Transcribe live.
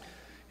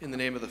In the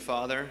name of the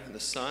Father, and the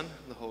Son,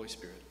 and the Holy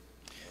Spirit.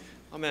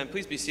 Amen.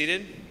 Please be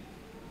seated.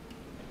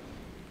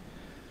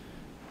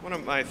 One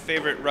of my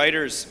favorite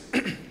writers,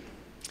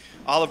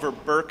 Oliver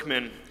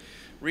Burkeman,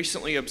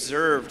 recently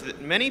observed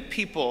that many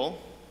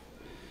people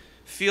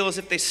feel as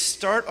if they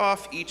start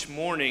off each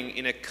morning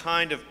in a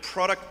kind of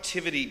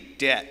productivity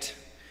debt,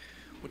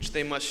 which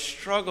they must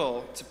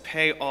struggle to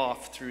pay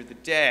off through the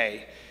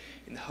day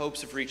in the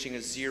hopes of reaching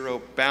a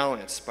zero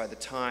balance by the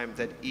time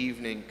that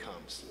evening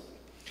comes.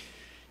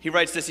 He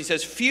writes this, he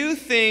says, "Few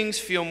things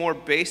feel more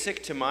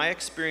basic to my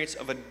experience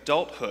of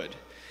adulthood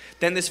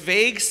than this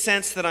vague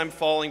sense that I'm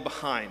falling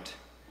behind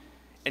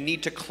and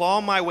need to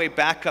claw my way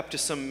back up to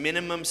some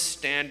minimum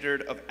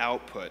standard of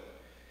output.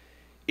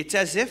 It's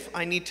as if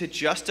I need to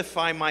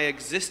justify my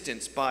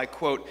existence by,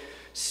 quote,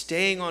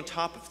 staying on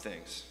top of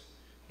things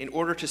in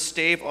order to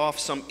stave off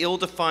some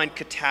ill-defined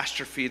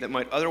catastrophe that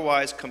might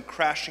otherwise come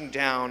crashing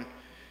down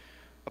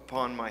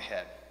upon my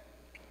head."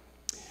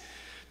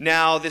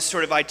 Now, this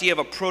sort of idea of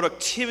a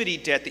productivity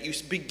debt that you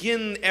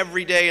begin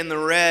every day in the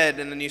red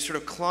and then you sort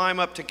of climb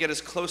up to get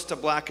as close to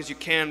black as you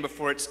can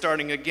before it's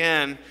starting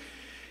again,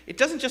 it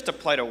doesn't just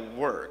apply to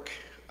work,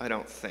 I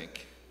don't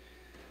think.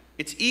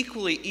 It's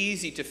equally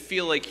easy to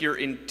feel like you're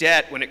in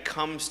debt when it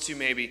comes to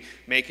maybe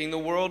making the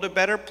world a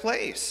better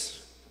place,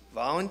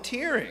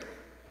 volunteering,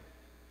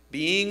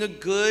 being a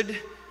good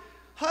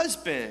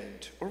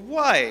husband or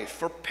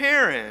wife or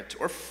parent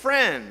or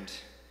friend.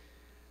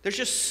 There's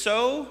just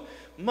so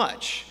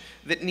much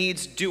that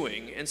needs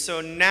doing, and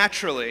so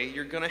naturally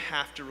you're going to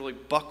have to really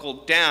buckle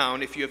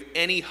down if you have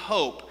any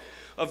hope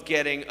of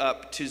getting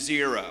up to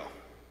zero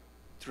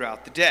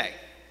throughout the day.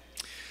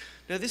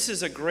 Now, this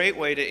is a great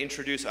way to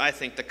introduce, I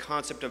think, the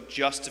concept of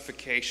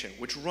justification,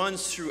 which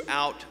runs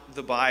throughout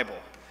the Bible.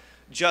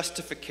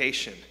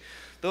 Justification.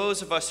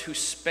 Those of us who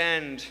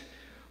spend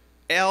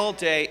all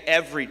day,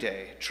 every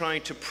day,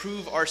 trying to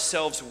prove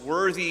ourselves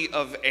worthy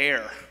of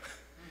air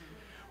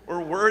or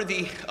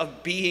worthy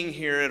of being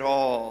here at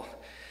all,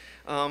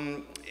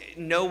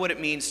 know what it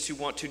means to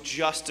want to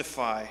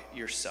justify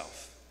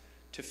yourself,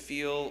 to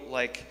feel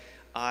like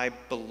I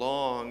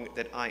belong,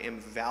 that I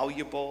am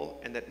valuable,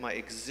 and that my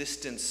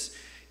existence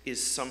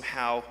is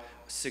somehow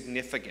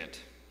significant.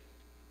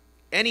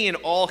 Any and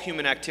all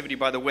human activity,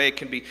 by the way,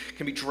 can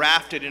be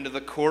drafted into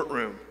the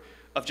courtroom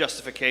of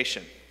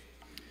justification.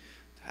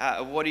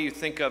 What do you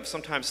think of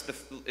sometimes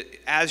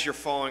as you're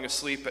falling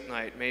asleep at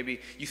night? Maybe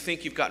you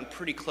think you've gotten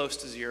pretty close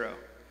to zero,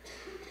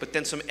 but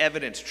then some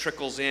evidence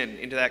trickles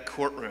into that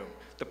courtroom.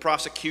 The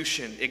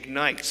prosecution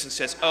ignites and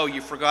says, oh,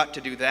 you forgot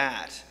to do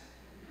that.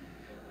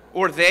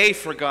 Or they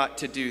forgot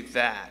to do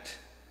that.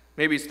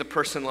 Maybe it's the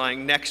person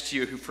lying next to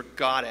you who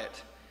forgot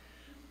it.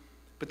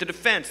 But the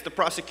defense, the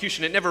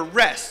prosecution, it never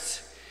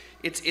rests.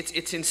 It's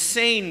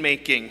insane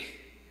making.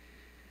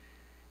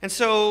 And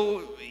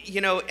so,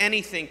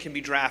 anything can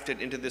be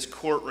drafted into this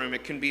courtroom.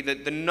 It can be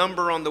the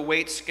number on the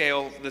weight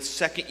scale the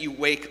second you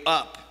wake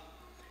up.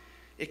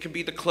 It can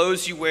be the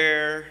clothes you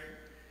wear.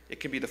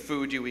 It can be the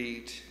food you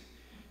eat.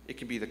 It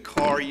can be the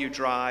car you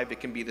drive. It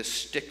can be the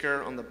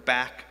sticker on the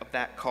back of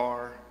that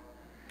car.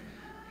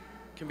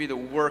 It can be the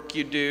work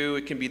you do.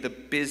 It can be the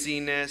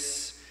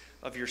busyness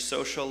of your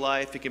social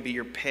life. It can be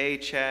your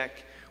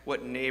paycheck,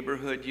 what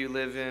neighborhood you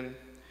live in.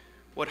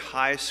 What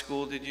high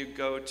school did you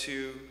go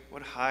to?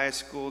 What high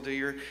school do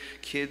your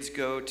kids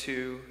go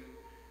to?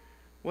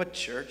 What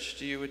church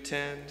do you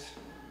attend?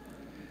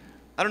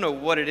 I don't know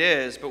what it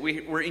is, but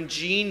we're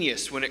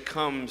ingenious when it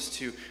comes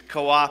to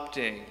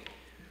co-opting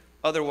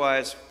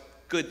otherwise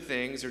good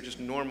things or just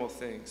normal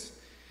things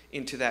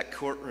into that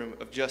courtroom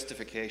of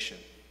justification.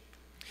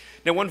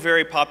 Now, one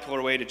very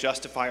popular way to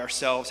justify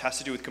ourselves has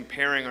to do with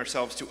comparing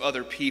ourselves to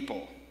other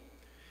people.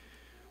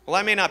 Well,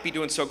 I may not be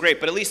doing so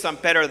great, but at least I'm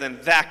better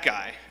than that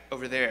guy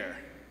over there.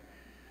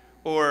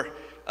 Or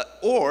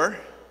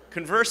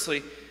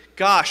conversely,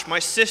 gosh, my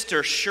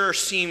sister sure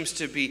seems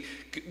to be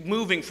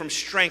moving from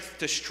strength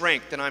to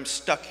strength, and I'm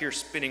stuck here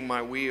spinning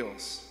my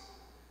wheels.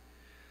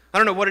 I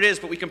don't know what it is,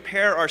 but we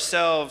compare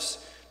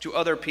ourselves to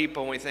other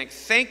people, and we think,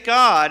 thank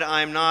God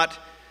I'm not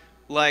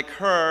like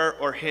her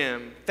or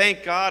him.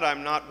 Thank God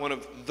I'm not one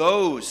of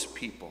those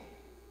people.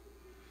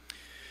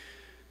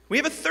 We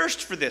have a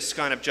thirst for this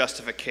kind of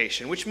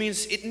justification, which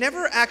means it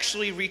never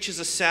actually reaches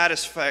a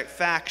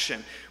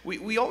satisfaction.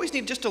 We always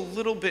need just a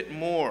little bit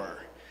more.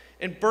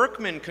 And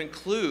Burkeman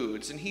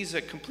concludes, and he's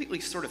a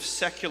completely sort of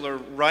secular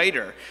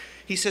writer,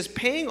 he says,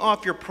 paying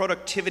off your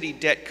productivity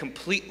debt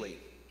completely,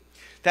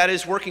 that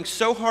is, working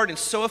so hard and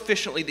so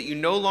efficiently that you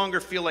no longer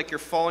feel like you're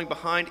falling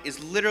behind,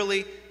 is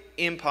literally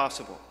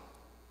impossible.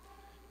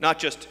 Not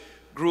just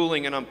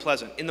grueling and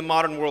unpleasant. In the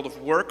modern world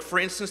of work, for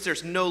instance,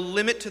 there's no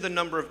limit to the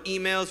number of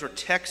emails or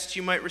texts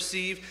you might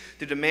receive,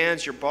 the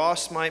demands your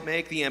boss might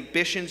make, the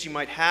ambitions you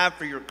might have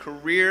for your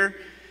career,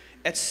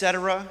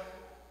 etc.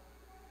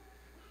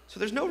 So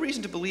there's no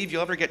reason to believe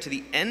you'll ever get to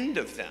the end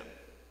of them.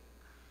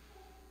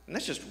 And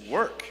that's just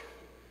work.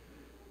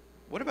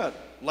 What about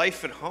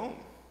life at home?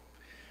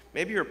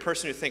 Maybe you're a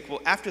person who thinks,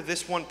 well, after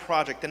this one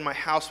project, then my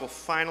house will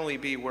finally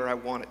be where I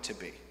want it to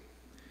be.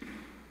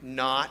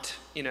 not,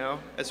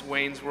 as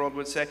Wayne's World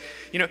would say.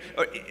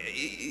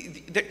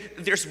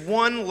 There's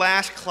one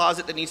last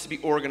closet that needs to be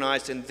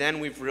organized, and then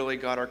we've really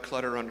got our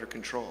clutter under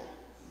control.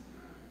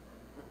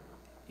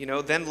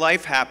 Then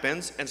life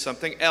happens, and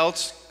something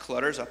else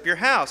clutters up your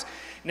house.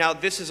 Now,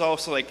 this is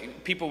also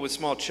like people with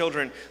small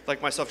children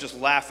like myself just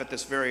laugh at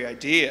this very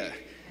idea.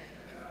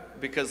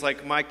 Because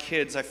like my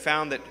kids, I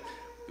found that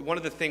one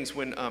of the things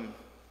when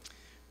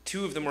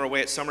two of them were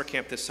away at summer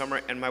camp this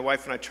summer, and my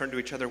wife and I turned to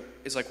each other,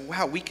 is like,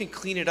 wow, we can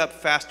clean it up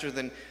faster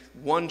than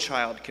one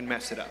child can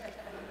mess it up.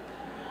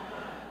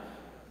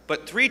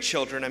 But 3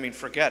 children,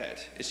 forget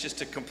it. It's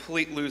just a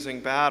complete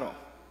losing battle.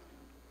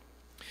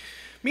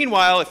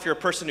 Meanwhile, if you're a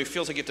person who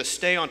feels like you have to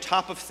stay on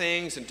top of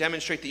things and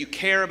demonstrate that you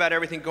care about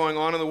everything going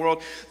on in the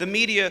world, the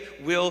media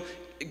will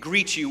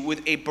greet you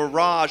with a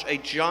barrage, a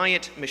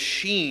giant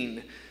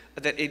machine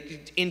that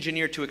it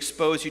engineered to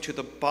expose you to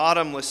the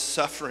bottomless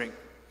suffering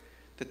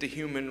that the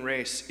human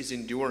race is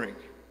enduring.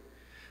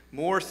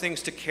 More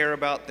things to care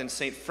about than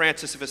St.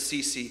 Francis of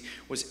Assisi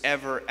was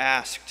ever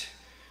asked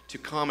to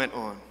comment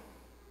on.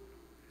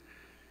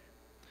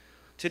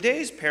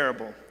 Today's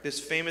parable, this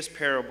famous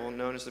parable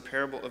known as the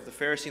parable of the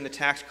Pharisee and the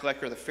tax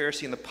collector, or the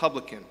Pharisee and the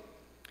publican,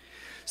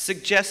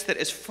 suggests that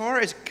as far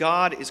as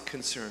God is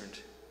concerned,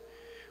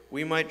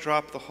 we might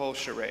drop the whole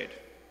charade.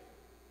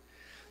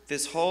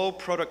 This whole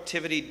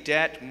productivity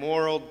debt,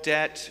 moral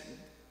debt,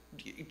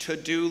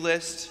 to-do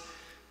list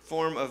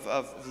form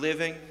of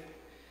living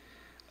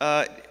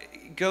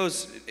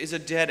is a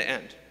dead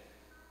end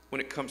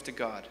when it comes to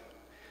God.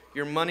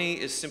 Your money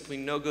is simply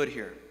no good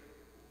here.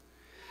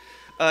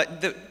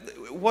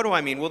 What do I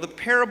mean? Well, the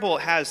parable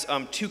has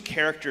 2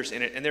 characters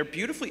in it, and they're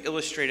beautifully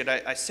illustrated.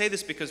 I say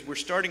this because we're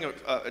starting an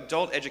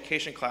adult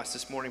education class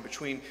this morning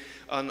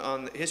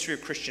on the history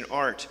of Christian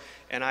art,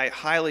 and I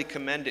highly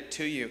commend it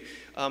to you.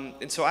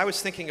 And so I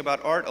was thinking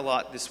about art a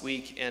lot this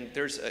week, and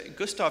there's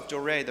Gustave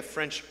Doré, the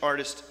French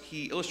artist.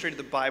 He illustrated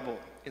the Bible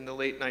in the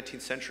late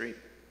 19th century,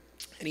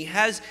 and he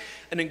has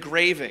an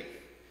engraving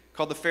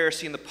called The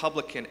Pharisee and the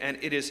Publican, and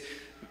it is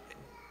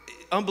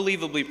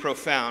unbelievably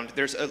profound.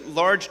 There's a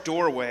large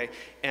doorway,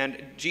 and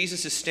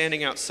Jesus is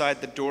standing outside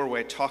the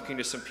doorway talking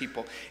to some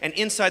people. And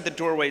inside the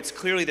doorway, it's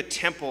clearly the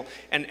temple,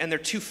 and there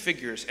are 2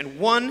 figures. And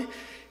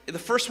the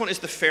first one is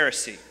the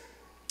Pharisee.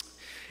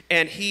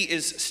 And he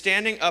is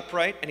standing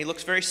upright, and he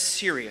looks very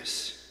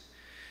serious.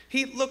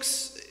 He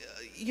looks,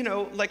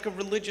 like a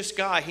religious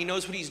guy. He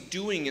knows what he's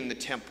doing in the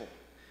temple.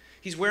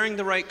 He's wearing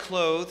the right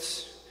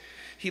clothes.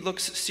 He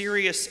looks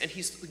serious, and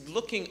he's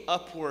looking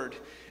upward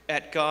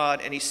at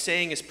God, and he's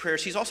saying his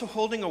prayers. He's also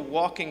holding a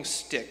walking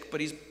stick,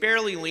 but he's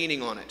barely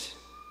leaning on it.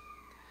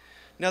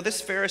 Now, this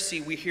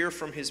Pharisee, we hear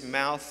from his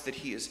mouth that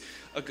he is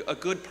a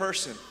good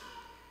person.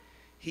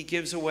 He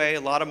gives away a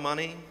lot of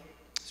money.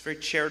 He's very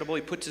charitable.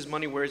 He puts his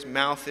money where his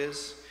mouth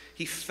is.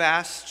 He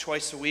fasts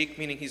twice a week,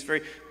 meaning he's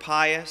very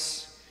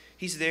pious.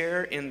 He's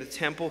there in the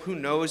temple, who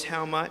knows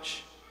how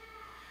much.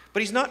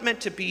 But he's not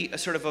meant to be a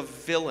sort of a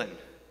villain.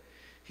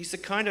 He's the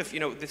kind of,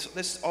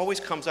 this always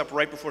comes up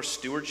right before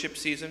stewardship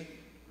season.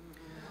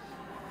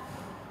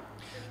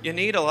 You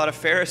need a lot of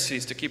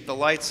Pharisees to keep the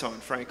lights on,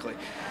 frankly.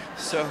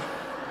 So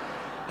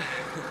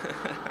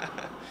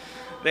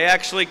they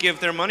actually give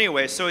their money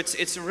away. So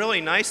it's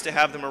really nice to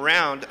have them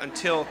around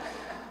until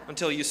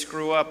you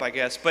screw up, I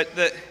guess.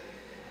 But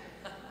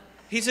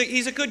he's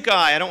a good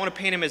guy. I don't want to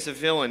paint him as a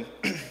villain.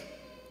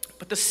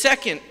 But the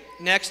second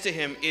next to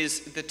him is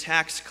the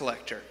tax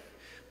collector.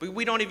 But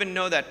we don't even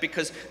know that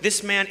because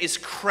this man is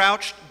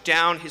crouched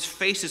down. His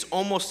face is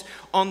almost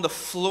on the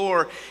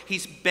floor.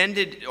 He's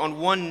bended on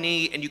one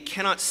knee, and you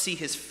cannot see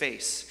his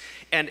face.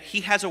 And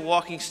he has a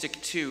walking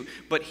stick too,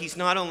 but he's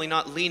not only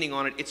not leaning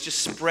on it, it's just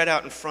spread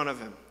out in front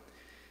of him.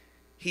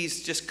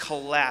 He's just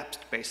collapsed,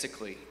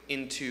 basically,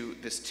 into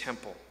this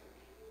temple.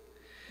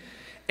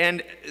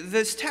 And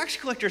this tax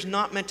collector is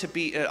not meant to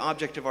be an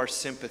object of our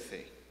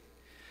sympathy.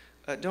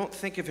 Don't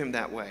think of him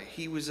that way.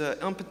 He was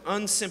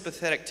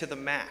unsympathetic to the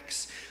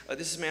max.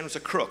 This man was a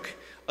crook,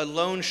 a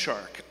loan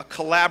shark, a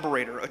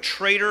collaborator, a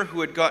traitor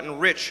who had gotten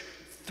rich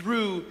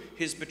through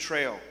his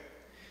betrayal.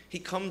 He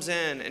comes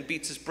in and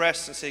beats his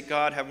breast and says,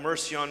 God, have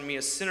mercy on me,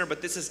 a sinner.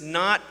 But this is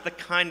not the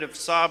kind of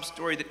sob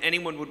story that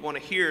anyone would want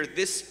to hear.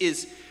 This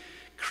is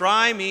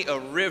cry me a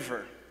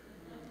river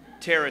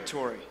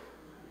territory.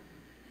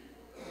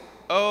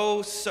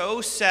 Oh,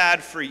 so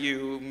sad for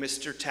you,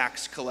 Mr.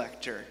 Tax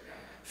Collector.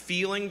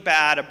 Feeling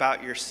bad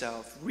about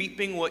yourself,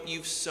 reaping what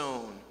you've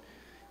sown.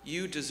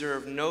 You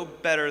deserve no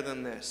better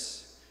than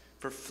this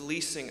for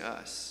fleecing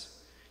us,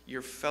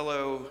 your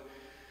fellow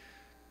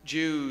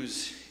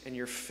Jews and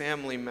your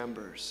family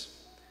members.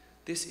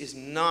 This is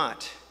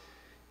not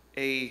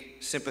a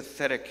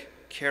sympathetic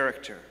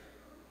character.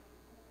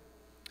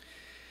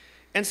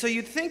 And so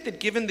you'd think that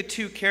given the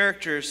 2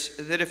 characters,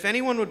 that if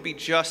anyone would be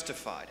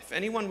justified, if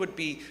anyone would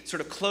be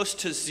sort of close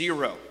to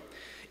zero,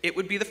 it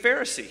would be the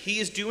Pharisee. He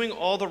is doing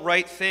all the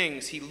right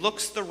things. He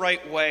looks the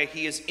right way.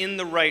 He is in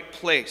the right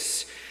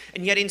place.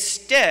 And yet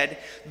instead,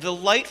 the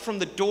light from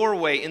the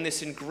doorway in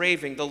this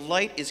engraving, the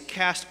light is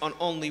cast on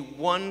only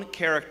one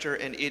character,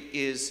 and it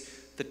is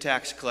the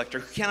tax collector,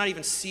 who cannot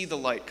even see the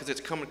light because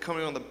it's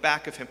coming on the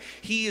back of him.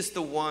 He is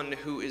the one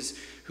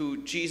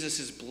who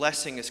Jesus'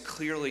 blessing is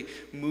clearly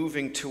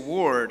moving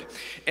toward.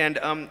 And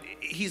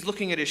he's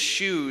looking at his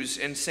shoes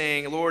and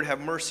saying, Lord, have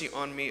mercy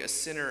on me, a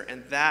sinner.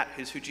 And that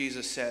is who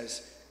Jesus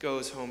says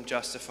goes home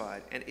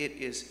justified. And it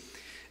is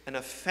an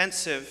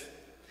offensive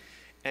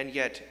and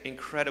yet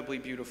incredibly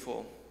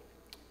beautiful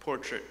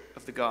portrait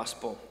of the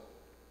gospel,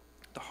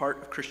 the heart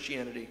of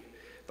Christianity,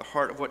 the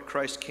heart of what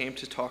Christ came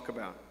to talk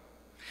about.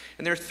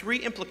 And there are three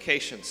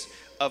implications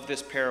of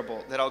this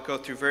parable that I'll go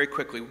through very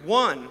quickly.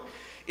 One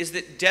is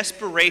that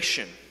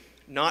desperation,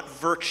 not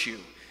virtue,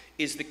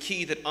 is the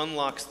key that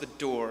unlocks the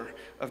door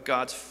of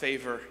God's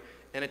favor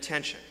and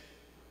attention.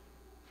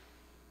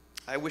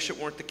 I wish it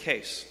weren't the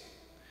case,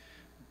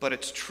 but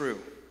it's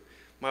true.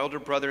 My older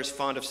brother is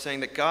fond of saying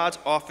that God's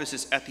office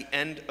is at the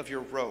end of your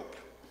rope,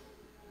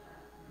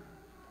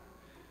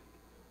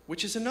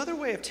 which is another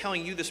way of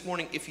telling you this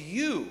morning, if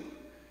you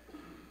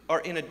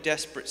are in a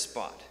desperate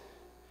spot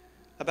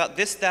about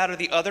this, that, or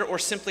the other, or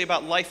simply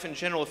about life in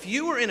general, if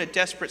you are in a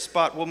desperate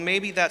spot, well,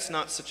 maybe that's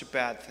not such a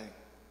bad thing.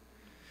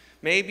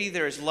 Maybe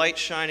there is light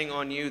shining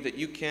on you that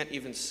you can't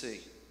even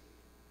see.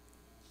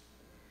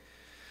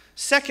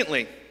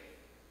 Secondly,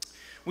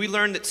 we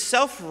learn that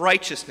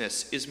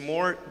self-righteousness is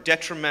more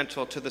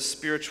detrimental to the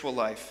spiritual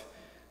life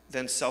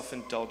than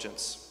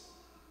self-indulgence.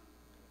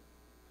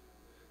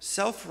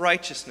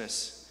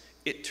 Self-righteousness,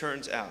 it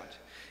turns out,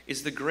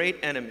 is the great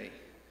enemy,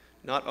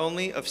 not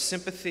only of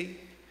sympathy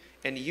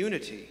and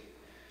unity,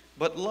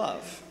 but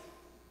love.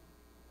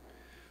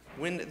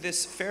 When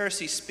this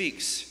Pharisee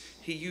speaks,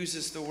 he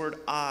uses the word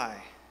I.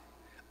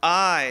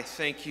 I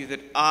thank you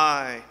that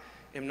I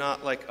am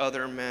not like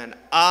other men.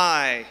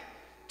 I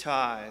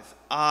tithe.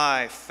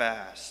 I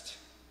fast.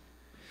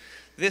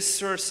 This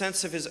sort of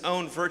sense of his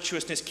own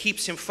virtuousness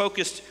keeps him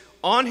focused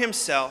on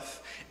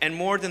himself, and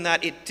more than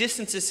that, it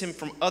distances him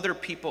from other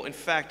people. In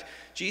fact,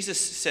 Jesus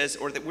says,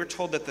 or that we're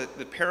told that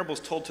the parable is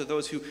told to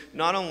those who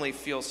not only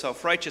feel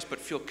self-righteous, but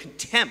feel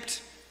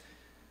contempt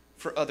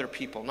for other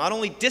people. Not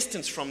only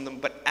distance from them,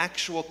 but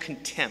actual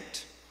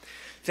contempt.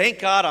 Thank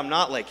God I'm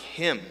not like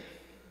him.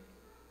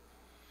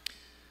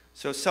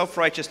 So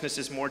self-righteousness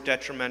is more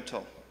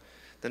detrimental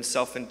than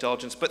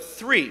self-indulgence. But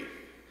three,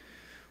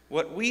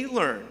 what we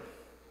learn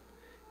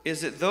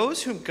is that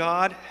those whom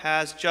God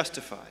has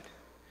justified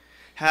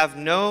have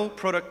no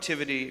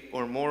productivity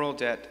or moral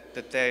debt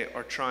that they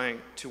are trying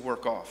to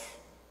work off.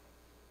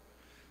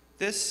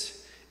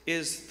 This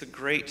is the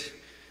great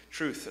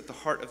truth at the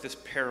heart of this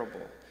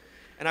parable.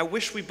 And I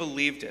wish we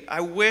believed it.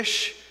 I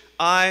wish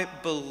I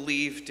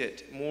believed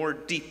it more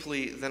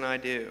deeply than I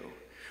do.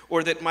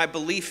 Or that my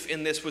belief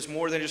in this was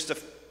more than just a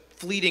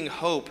fleeting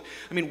hope.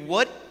 I mean,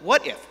 what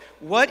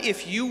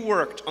if you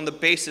worked on the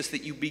basis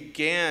that you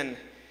began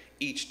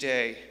each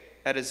day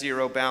at a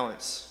zero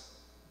balance?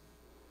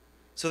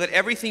 So that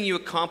everything you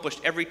accomplished,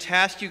 every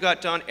task you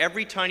got done,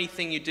 every tiny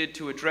thing you did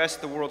to address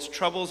the world's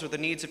troubles or the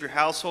needs of your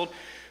household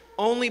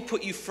only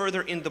put you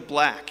further in the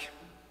black.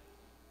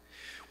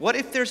 What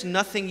if there's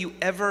nothing you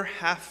ever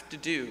have to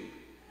do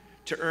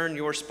to earn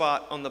your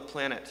spot on the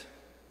planet?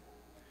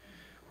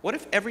 What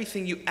if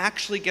everything you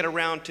actually get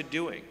around to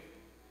doing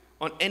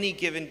on any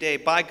given day,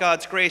 by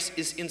God's grace,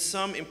 is in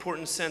some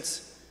important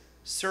sense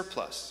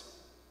surplus?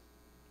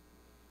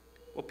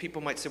 Well,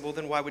 people might say, well,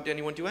 then why would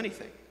anyone do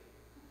anything?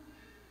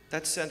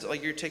 That sounds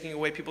like you're taking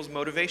away people's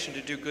motivation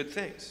to do good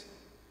things.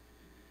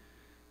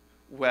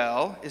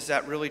 Well, is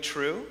that really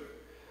true?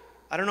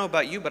 I don't know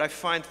about you, but I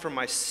find for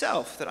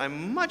myself that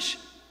I'm much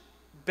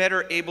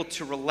better able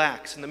to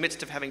relax in the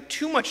midst of having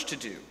too much to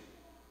do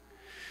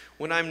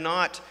when I'm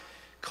not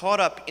caught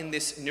up in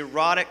this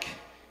neurotic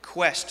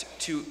quest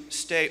to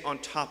stay on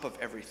top of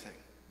everything.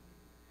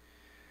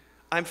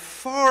 I'm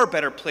far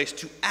better placed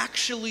to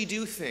actually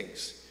do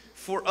things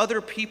for other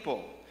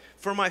people,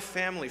 for my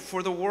family,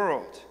 for the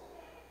world,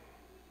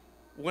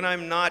 when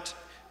I'm not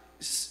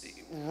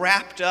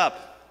wrapped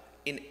up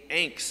in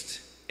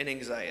angst and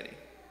anxiety.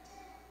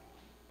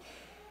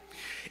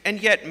 And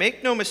yet,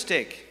 make no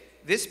mistake,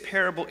 this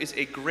parable is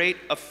a great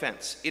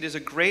offense. It is a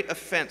great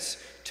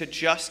offense to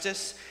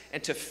justice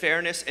and to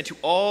fairness and to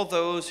all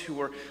those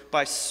who are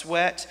by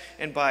sweat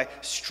and by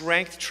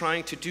strength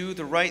trying to do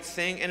the right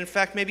thing, and in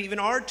fact maybe even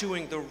are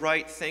doing the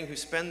right thing, who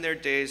spend their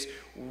days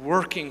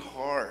working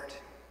hard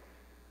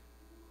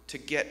to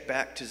get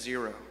back to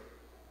zero.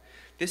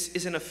 This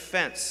is an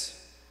offense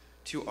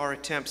to our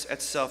attempts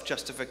at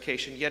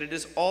self-justification, yet it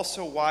is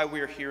also why we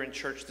are here in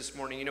church this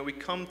morning. You know, we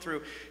come through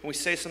and we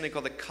say something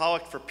called the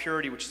Collect for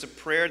Purity, which is a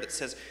prayer that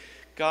says,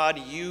 God,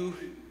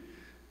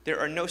 there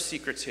are no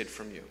secrets hid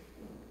from you.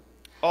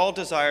 All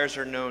desires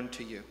are known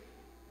to you.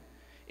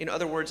 In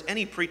other words,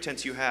 any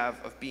pretense you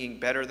have of being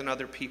better than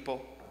other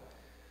people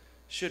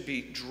should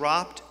be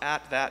dropped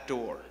at that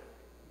door,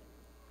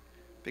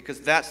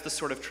 because that's the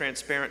sort of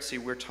transparency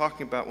we're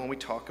talking about when we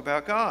talk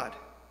about God.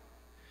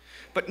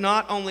 But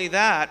not only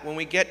that, when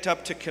we get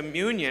up to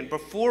communion,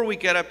 before we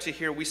get up to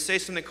here, we say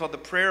something called the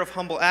prayer of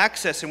humble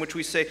access, in which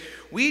we say,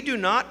 we do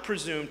not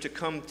presume to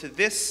come to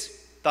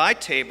this, thy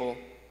table,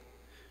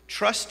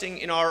 trusting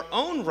in our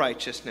own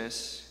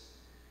righteousness,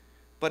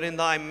 but in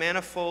thy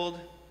manifold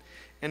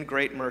and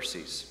great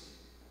mercies.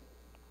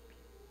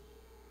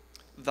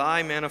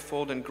 Thy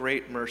manifold and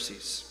great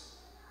mercies.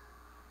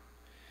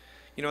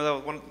 You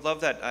know, I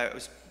love that. I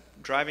was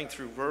driving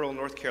through rural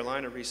North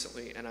Carolina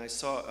recently, and I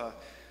saw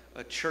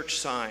a church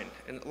sign.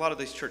 And a lot of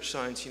these church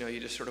signs, you know, you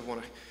just sort of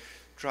want to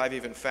drive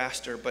even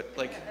faster. But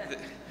like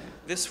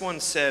this one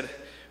said,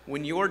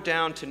 when you're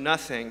down to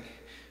nothing,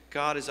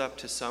 God is up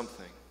to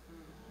something.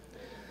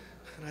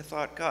 And I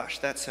thought, gosh,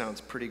 that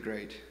sounds pretty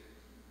great.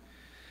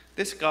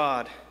 This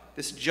God,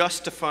 this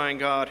justifying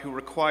God who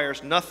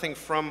requires nothing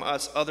from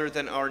us other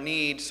than our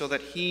need so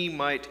that he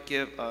might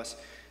give us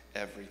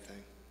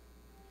everything.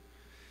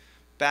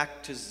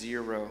 Back to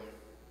zero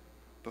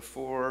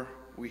before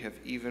we have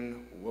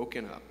even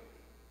woken up.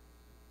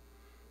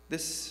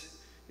 This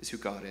is who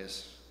God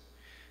is.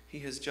 He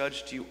has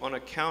judged you on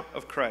account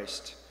of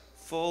Christ,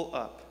 full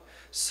up,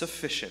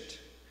 sufficient.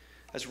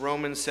 As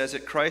Romans says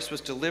it, Christ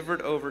was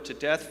delivered over to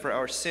death for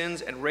our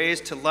sins and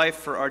raised to life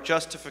for our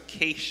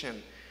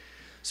justification,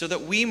 so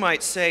that we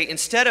might say,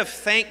 instead of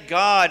thank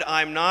God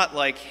I'm not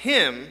like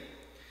him,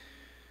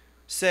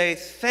 say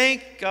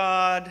thank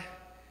God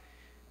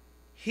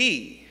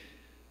he,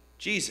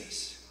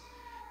 Jesus,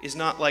 is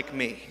not like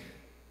me.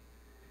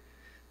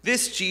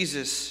 This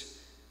Jesus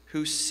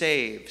who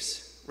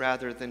saves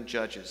rather than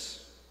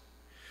judges,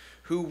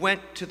 who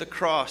went to the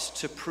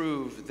cross to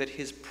prove that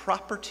his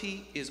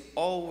property is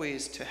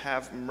always to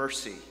have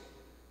mercy.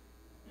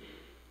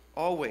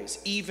 Always,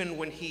 even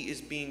when he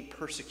is being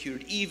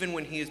persecuted, even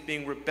when he is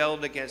being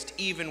rebelled against,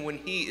 even when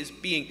he is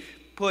being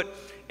put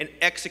and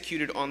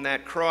executed on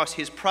that cross,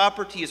 his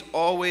property is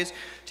always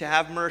to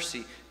have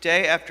mercy,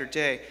 day after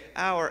day,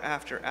 hour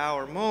after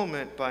hour,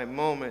 moment by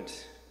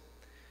moment,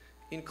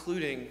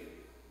 including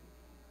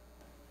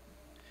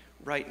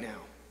right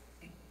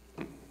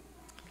now.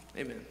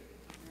 Amen.